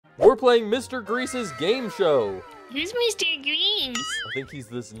We're playing Mr. Grease's game show. Who's Mr. Grease? I think he's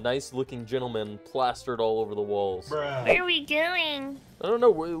this nice-looking gentleman plastered all over the walls. Bruh. Where are we going? I don't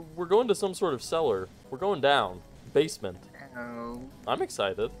know. We're going to some sort of cellar. We're going down. Basement. Oh. I'm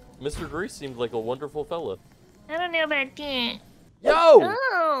excited. Mr. Grease seemed like a wonderful fella. I don't know about that. Yo!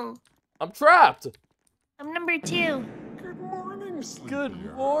 Oh! I'm trapped! I'm number 2. Good morning, Sleepy.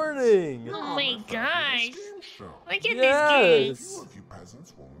 Good morning! Oh my gosh. Look at this Yes! Few of you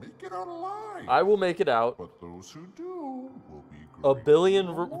peasants will make it out alive. I will make it out. But those who do will be A great. billion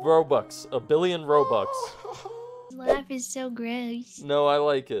Robux. A billion Robux. This laugh is so gross. No, I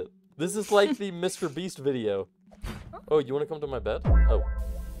like it. This is like the MrBeast video. Oh, you want to come to my bed? Oh.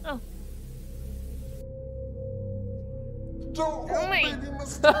 Oh. Don't Oh my- hold baby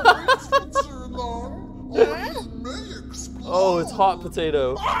Mr. Grease for too long, or he may explode. Oh, it's hot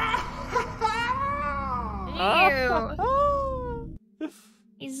potato. Ew.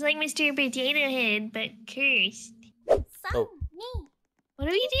 He's like Mr. Potato Head, but cursed. Oh. What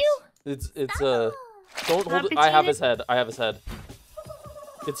do we do? It's don't hold Hot it. I have potato? his head. I have his head.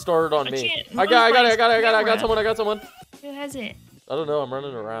 It started on I me. can't I got move it. my I got someone. Who has it? I don't know. I'm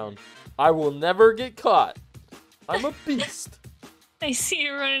running around. I will never get caught. I'm a beast. I see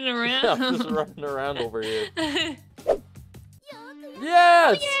you running around. Yeah, I'm just running around over here.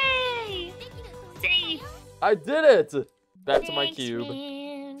 Yes! Yay! Safe. I did it! Back to my Thanks, cube.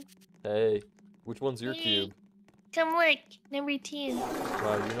 man. Hey, which one's your Hey. cube? Come look, number 2.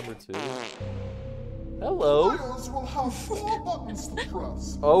 Wow, you're number 2. Hello. Players will have 4 buttons to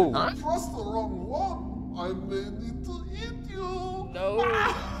press. Oh. If you press the wrong one, I may need to eat you. No.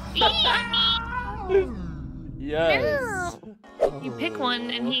 Eat Yes. You pick one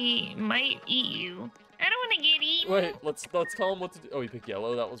and he might eat you. I don't want to get eaten. Wait, let's tell him what to do. Oh, he picked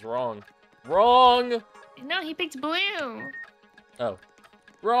yellow. That was wrong. Wrong. No, he picked blue. Oh.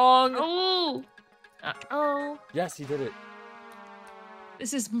 Wrong. Oh. Uh-oh. Yes, he did it.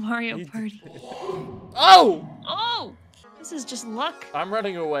 This is Mario He Party. Oh! Oh! This is just luck. I'm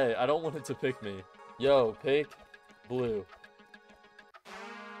running away. I don't want it to pick me. Yo, pick blue.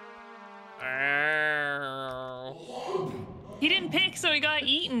 He didn't pick, so he got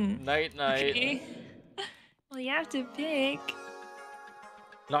eaten. Night, night. Okay. Well, you have to pick.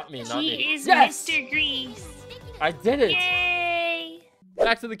 Not me, not me. He is Yes! Mr. Grease. I did it! Yay!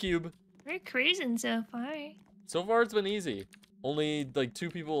 Back to the cube. We're cruising so far. So far, it's been easy. Only, like, 2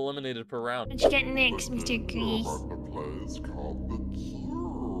 people eliminated per round. What you got next, Mr. Grease? The place called the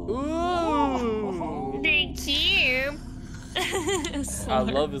Cube. Ooh! The cube. I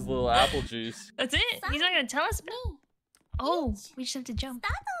love his little apple juice. That's it? He's not gonna tell us? Oh, we just have to jump.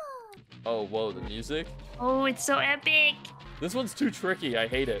 Oh, whoa, the music? Oh, it's so epic. This one's too tricky. I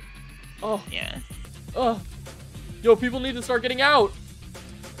hate it. Oh, Yeah. oh. Yo, people need to start getting out.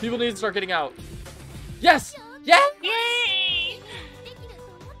 People need to start getting out. Yes! Yeah! Yay!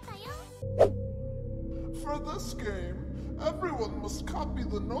 For this game, everyone must copy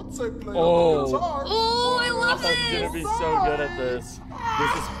the notes I play Oh. on the guitar. Oh, I love I'm gonna be so good at this.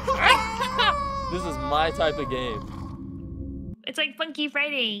 This is my type of game. It's like Funky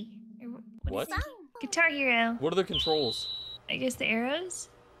Friday. Or What? is it? Guitar Hero. What are the controls? I guess the arrows?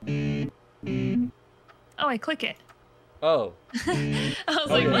 Oh, I click it. Oh. I was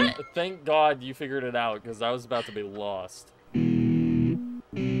like, Okay, what? thank God you figured it out, because I was about to be lost.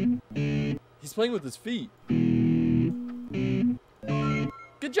 He's playing with his feet.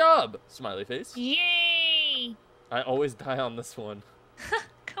 Good job, smiley face. Yay! I always die on this one.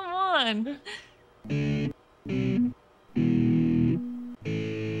 Come on.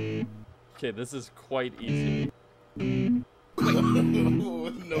 Okay, this is quite easy. No.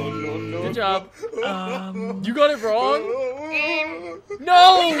 Good job. You got it wrong? Um,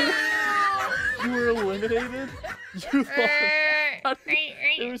 No! You were eliminated? You lost. How did-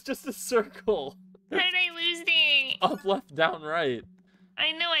 It How was just a circle. did I lose there? Up, left, down, right.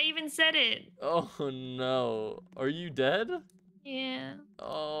 I know, I even said it. Oh no. Are you dead? Yeah.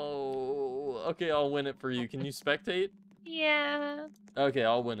 Oh. Okay, I'll win it for you. Can you spectate? Yeah. Okay,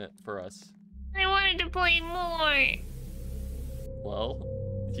 I'll win it for us. I wanted to play more. Well,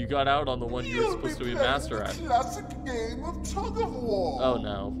 you got out on the one you were supposed to be master at. The classic game of tug of war. Oh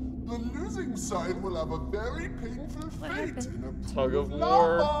no. The losing side will have a very painful What fate happened? in a Tug pool of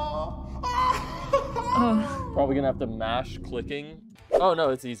war. lava. Oh, Probably gonna have to mash clicking. Oh no,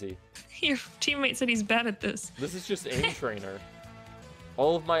 it's easy. your teammate said he's bad at this. This is just aim trainer.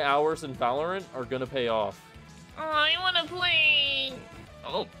 All of my hours in Valorant are gonna pay off. Oh, I want to play.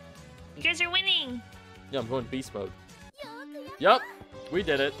 Oh. You guys are winning. Yeah, I'm going beast mode. Yup, we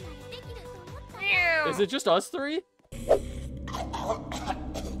did it. Ew. Is it just us 3?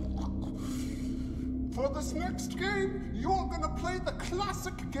 this next game, you're gonna play the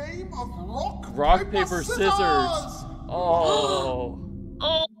classic game of rock, paper, scissors. Oh.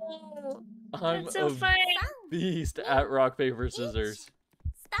 Oh. I'm That's so fun. beast at rock, paper, scissors.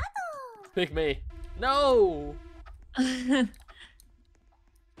 Pick me. No.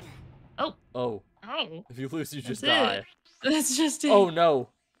 Oh. Oh. Oh. If you lose, you just That's die. it. That's just it. Oh no.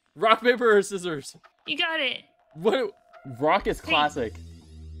 Rock, paper, or scissors? You got it. What? Rock is classic.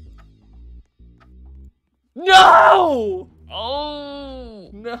 No! Oh.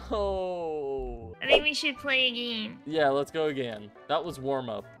 No. I think we should play a game. Yeah, let's go again. That was warm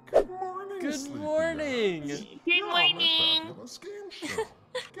up. Good morning, Good sleepyheads. morning. Good You're on the morning. Fabulous Game Show.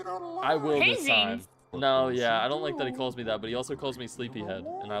 Get out of line. I will this Amazing. time. No, yeah, I don't like that he calls me that, but he also calls me Sleepyhead,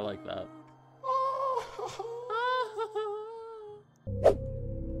 and I like that.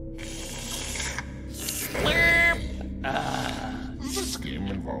 This game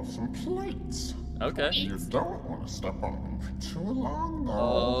involves some plates. Okay. You don't want to step on them for too long, though.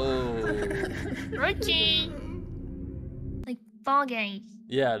 Oh. Okay. Like Fall Guys.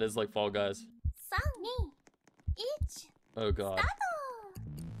 Yeah, it is like Fall Guys. Oh god.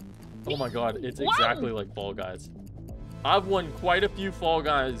 Oh my god, it's exactly like Fall Guys. I've won quite a few Fall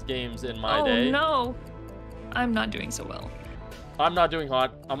Guys games in my day. Oh no. I'm not doing so well. I'm not doing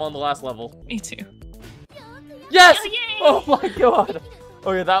hot. I'm on the last level. Me too. Yes! Oh, yay! Oh my god.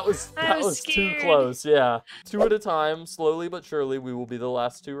 Okay, that was I was too scared. close. Yeah. 2 at a time, slowly but surely, we will be the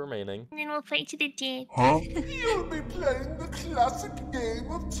last 2 remaining. And then we'll play to the death. Huh? You'll be playing the classic game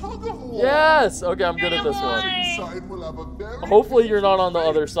of tug of war. Yes! Okay, I'm good at this Why? one. Inside will have a very Hopefully you're not on the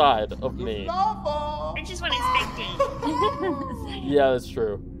other side of me. lava. I just want to spectate. Yeah, that's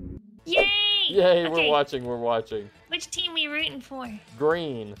true. Yay! Yay, Okay, we're watching, we're watching. Which team we rooting for?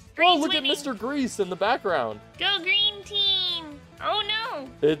 Green. Oh, Green's look winning. at Mr. Grease in the background. Go green team! Oh no!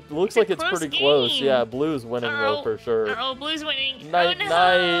 It looks It's a like it's close pretty close. game. Yeah, blue's winning though Uh-oh. for sure. Uh-oh, Blue's winning. Night, oh no!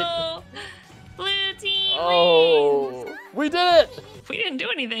 night. Blue team Oh, wins! we did it! We didn't do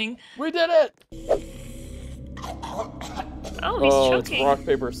anything. We did it! Oh, he's Oh, it's choking. rock,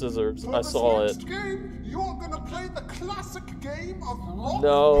 paper, scissors. For I this saw next it. game, you're gonna play the classic game of rock,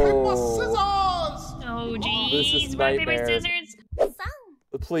 No. paper, scissors. Oh This jeez. is Rock, paper, nightmare. scissors.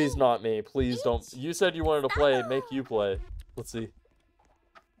 Please not me. Please don't. You said you wanted to play. Make you play. Let's see.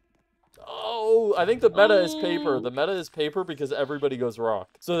 Oh, I think the meta is paper. The meta is paper because everybody goes rock.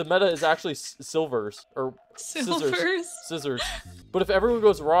 So the meta is actually silvers or Silvers. Scissors. But if everyone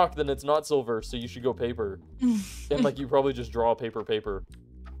goes rock, then it's not silver. So you should go paper. And like you probably just draw paper.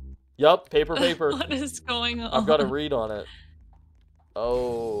 Yup, paper. What is going on? I've got a read on it.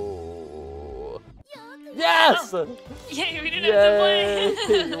 Oh. Yes! Yay, we didn't have to play.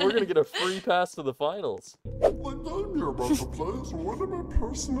 Yay! We're gonna get a free pass to the finals. The game you're about to play is one of my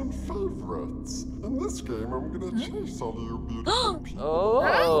personal favorites. In this game, I'm gonna chase all you beautiful people.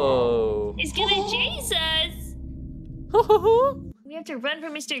 Oh. He's gonna chase us. We have to run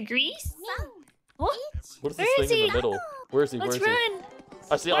from Mr. Grease? What? What is Where this is thing in he? the middle? Where is he? Let's Where is he? run.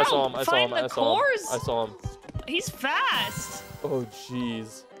 I saw him. I saw Find him. the I saw him. cores? I saw him. He's fast. Oh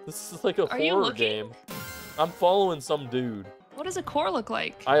jeez. This is like a Are you horror looking? game. I'm following some dude. What does a core look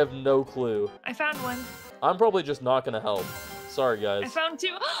like? I have no clue. I found one. I'm probably just not gonna help. Sorry I guys. found 2.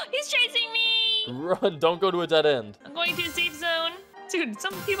 He's chasing me. Run, don't go to a dead end. I'm going to a safe zone. Dude,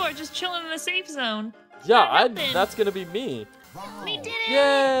 some people are just chilling in the safe zone. Yeah, nothing. that's gonna be me. We did it.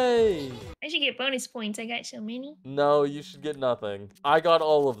 Yay! I should get bonus points. I got so many. No, you should get nothing. I got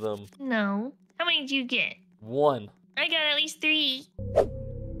all of them. No. How many did you get? 1. I got at least 3.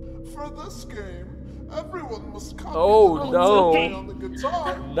 For this game, everyone must copy Oh, the no. okay. on the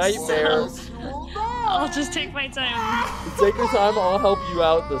guitar. Nightmare. or else you will die. I'll just take my time. Take your time, I'll help you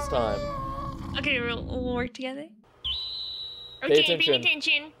out this time. Okay, we'll work together. Pay Okay, attention. paying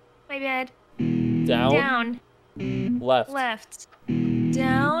attention. My bad. Down, Down. left, Left.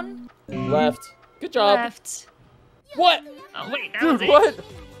 Down. left. Good job. Left. What? Oh, wait, that was Dude, it? what?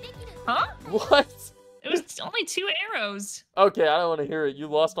 Huh? What? It was only 2 arrows. Okay, I don't want to hear it. You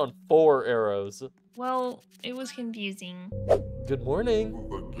lost on 4 arrows. Well, it was confusing. Good morning.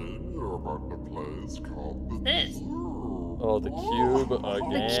 The game you're about to play is called the This. Cube. Oh, the cube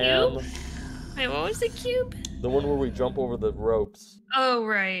again. cube? Wait, what was the cube? The one where we jump over the ropes. Oh,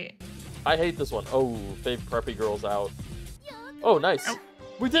 right. I hate this one. Oh, fake preppy girls out. Oh, nice. Oh.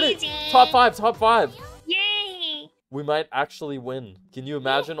 We did it. Easy. Top 5, top 5. Yay! We might actually win. Can you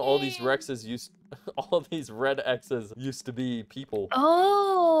imagine all these Rexes used, all of these red X's used to be people?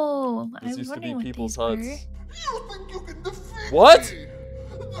 Oh, I These was used to wondering be what people's these were. huts. You think you can defeat What? me?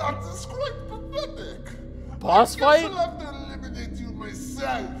 That is quite pathetic. Boss I fight? guess I'll have to eliminate you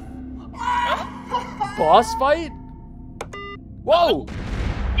myself. boss fight? Whoa!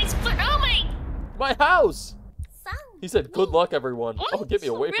 It's for My house! He said, good luck, everyone. Oh, get me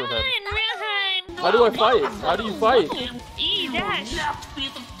away from him. Run! How do I fight? How do you fight? E dash.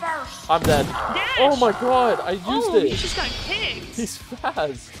 I'm dead. Dash. Oh my god, I used He it. just got kicked. He's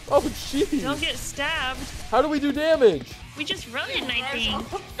fast. Oh, jeez. Don't get stabbed. How do we do damage? We just run, I think.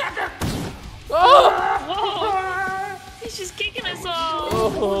 Oh! Whoa! He's just kicking us all.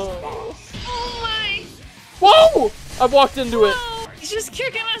 Oh. Oh my! Whoa! I walked into it. Whoa! He's just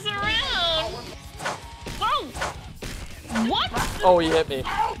kicking us around. Whoa! What? Oh, he hit me.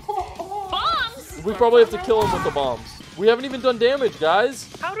 Bombs? We probably have to kill him with the bombs. We haven't even done damage, guys.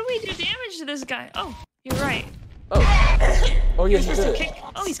 How do we do damage to this guy? Oh, you're right. Oh. Oh, yeah, he did it.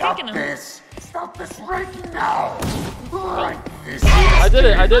 Oh, he's kicking him. Stop this right now! Right this I did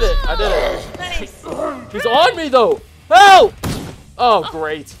it. I did it. I did it. Nice. He's on me, though. Help! Oh,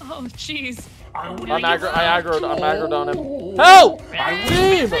 great. Oh, jeez. I'm aggroed on him. Help!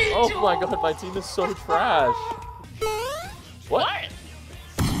 Team! Oh my god, my team is so trash. What?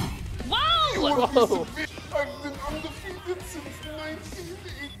 Whoa! Whoa. I've been undefeated since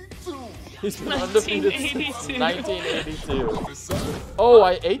 1982. He's been undefeated since 1982. Oh,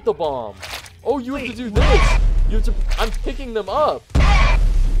 I ate the bomb. Oh, you have to do this. You have to. I'm picking them up.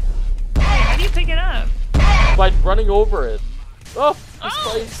 Wait, how do you pick it up? By running over it. Oh, this Oh,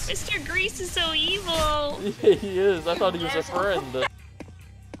 place. Mr. Grease is so evil. Yeah, he is. I thought he was a friend.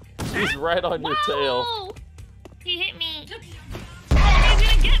 He's right on your tail. Whoa! He hit me. Oh, he's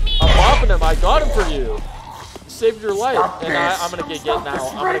gonna get me. I'm whopping him. I got him for you. You saved your life. And I'm gonna get now.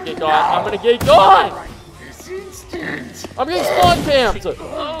 I'm gonna get gone. I'm gonna get gone. I'm getting spawn camped.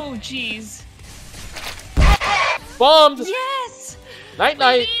 Oh, jeez. Bombed. Yes. Night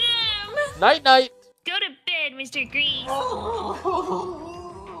night. Beat him. Night night. Go to bed, Mr. Grease. Boo hoo.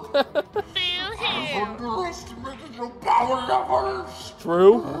 Underestimated your power, lovers.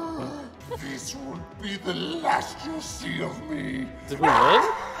 True. This will be the last you'll see of me. Did we win?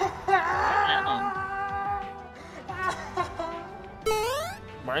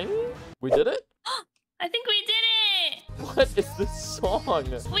 Mine? We did it? I think we did it. What is this song?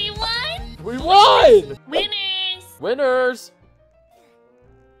 We won. We won! Winners. Winners!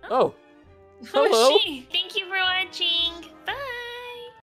 Oh. Hello. Thank you for watching.